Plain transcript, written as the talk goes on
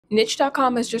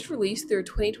Niche.com has just released their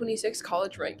 2026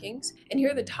 college rankings, and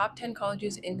here are the top 10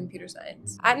 colleges in computer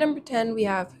science. At number 10, we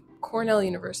have Cornell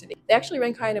University. They actually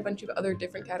rank high in a bunch of other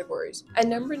different categories. At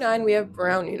number 9, we have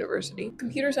Brown University.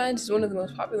 Computer science is one of the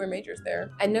most popular majors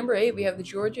there. At number 8, we have the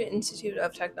Georgia Institute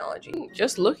of Technology.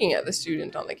 Just looking at the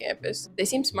student on the campus, they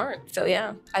seem smart. So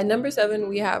yeah. At number 7,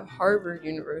 we have Harvard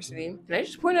University. Can I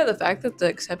just point out the fact that the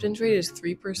acceptance rate is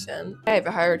 3%? I have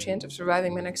a higher chance of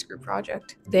surviving my next group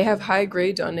project. They have high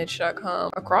grades on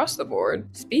niche.com across the board.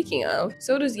 Speaking of,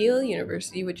 so does Yale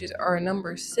University, which is our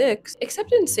number 6,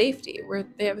 except in safety, where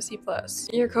they have a C+.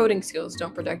 Your coding skills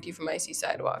don't protect you from icy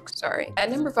sidewalks. Sorry.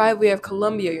 At number 5, we have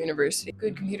Columbia University.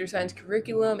 Good computer science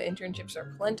curriculum, internships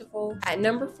are plentiful. At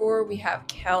number 4, we have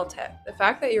Caltech. The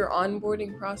fact that your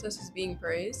onboarding process is being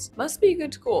praised must be a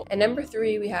good school. At number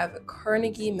 3, we have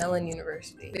Carnegie Mellon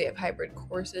University. They have hybrid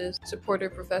courses,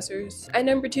 supportive professors. At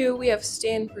number 2, we have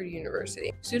Stanford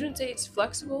University. Students say it's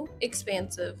flexible,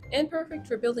 expansive, and perfect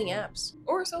for building apps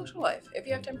or social life if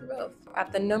you have time for both.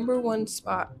 At the number 1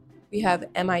 spot, we have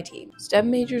MIT. STEM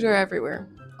majors are everywhere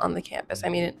on the campus. I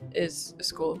mean, it is a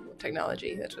school of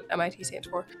technology. That's what MIT stands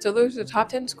for. So those are the top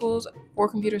 10 schools for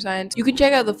computer science. You can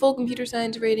check out the full computer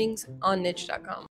science ratings on niche.com.